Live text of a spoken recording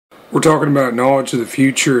We're talking about knowledge of the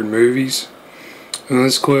future in movies. In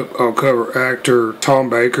this clip, I'll cover actor Tom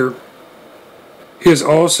Baker. He is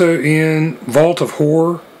also in Vault of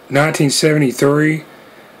Horror, 1973,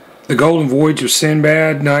 The Golden Voyage of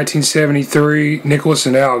Sinbad, 1973, Nicholas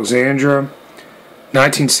and Alexandra,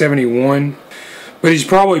 1971. But he's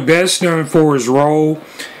probably best known for his role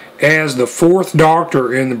as the Fourth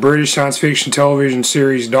Doctor in the British science fiction television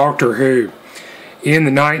series Doctor Who in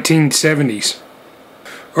the 1970s.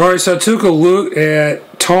 Alright, so I took a look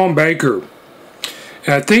at Tom Baker.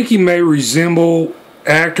 And I think he may resemble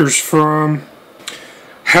actors from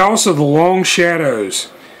House of the Long Shadows.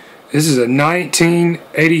 This is a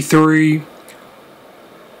 1983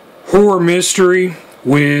 horror mystery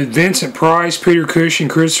with Vincent Price, Peter Cushing,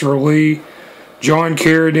 Christopher Lee, John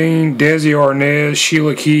Carradine, Desi Arnaz,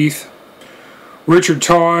 Sheila Keith, Richard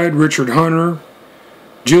Todd, Richard Hunter,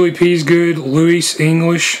 Julie Peasgood, Louis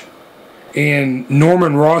English, and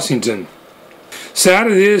Norman Rossington. So out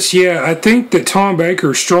of this, yeah, I think that Tom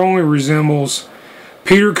Baker strongly resembles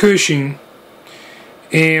Peter Cushing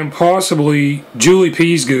and possibly Julie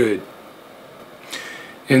Peasgood.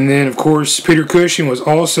 And then, of course, Peter Cushing was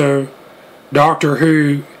also Doctor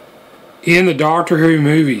Who in the Doctor Who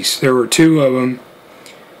movies. There were two of them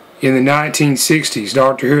in the 1960s,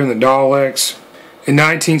 Doctor Who and the Daleks in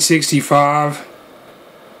 1965,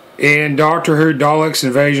 and Doctor Who Daleks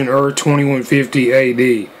Invasion Earth 2150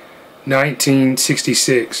 AD,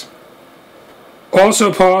 1966.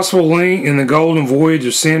 Also possible link in The Golden Voyage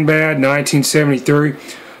of Sinbad, 1973.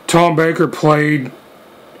 Tom Baker played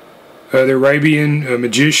the Arabian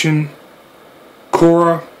magician,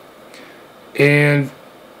 Koura, and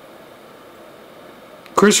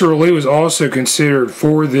Christopher Lee was also considered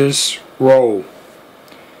for this role.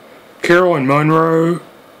 Caroline Munro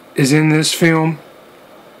is in this film.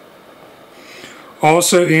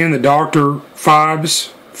 Also in the Dr.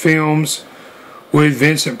 Phibes films with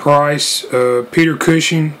Vincent Price, Peter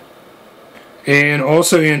Cushing, and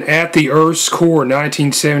also in At the Earth's Core,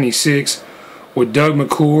 1976, with Doug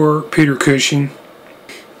McClure, Peter Cushing.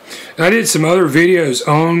 And I did some other videos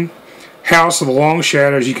on House of the Long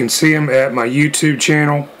Shadows. You can see them at my YouTube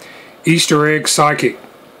channel, Easter Egg Psychic.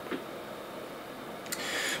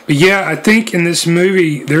 But yeah, I think in this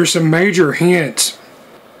movie there's some major hints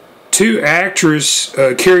to actress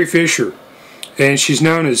Carrie Fisher, and she's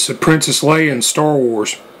known as Princess Leia in Star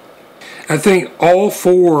Wars. I think all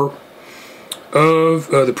four of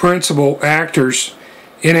the principal actors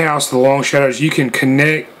in House of the Long Shadows you can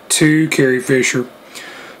connect to Carrie Fisher.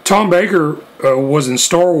 Tom Baker was in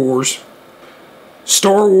Star Wars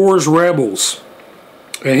Rebels,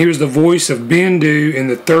 and he was the voice of Bendu in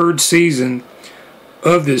the third season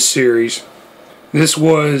of this series. This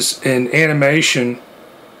was an animation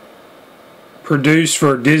produced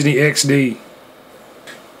for Disney XD.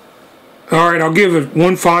 Alright, I'll give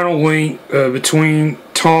one final link between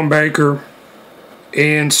Tom Baker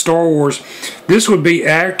and Star Wars. This would be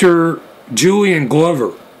actor Julian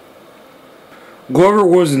Glover. Glover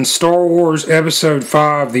was in Star Wars Episode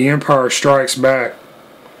 5, The Empire Strikes Back,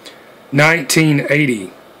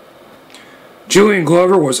 1980. Julian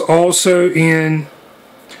Glover was also in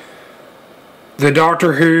the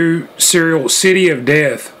Doctor Who serial City of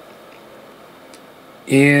Death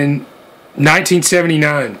in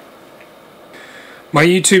 1979. My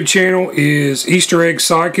YouTube channel is Easter Egg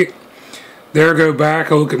Psychic. There I go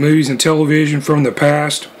back, I look at movies and television from the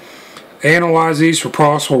past, analyze these for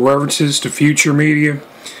possible references to future media.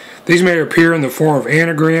 These may appear in the form of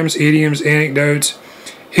anagrams, idioms, anecdotes,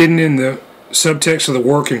 hidden in the subtext of the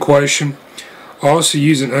work in question. I also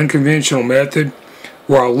use an unconventional method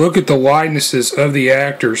where I look at the likenesses of the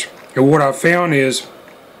actors, and what I found is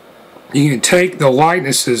you can take the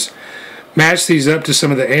likenesses, match these up to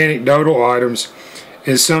some of the anecdotal items,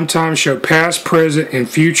 and sometimes show past, present, and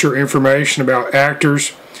future information about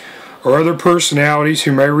actors or other personalities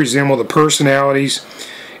who may resemble the personalities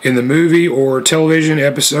in the movie or television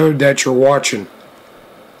episode that you're watching.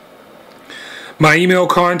 My email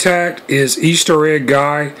contact is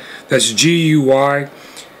eastereggguy, that's G-U-Y,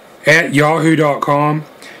 at yahoo.com.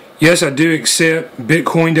 Yes, I do accept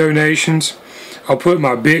Bitcoin donations. I'll put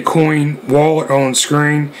my Bitcoin wallet on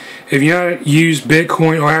screen. If you don't use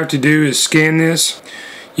Bitcoin, all I have to do is scan this.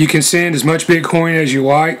 You can send as much Bitcoin as you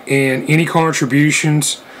like, and any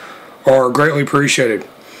contributions are greatly appreciated.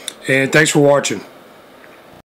 And thanks for watching.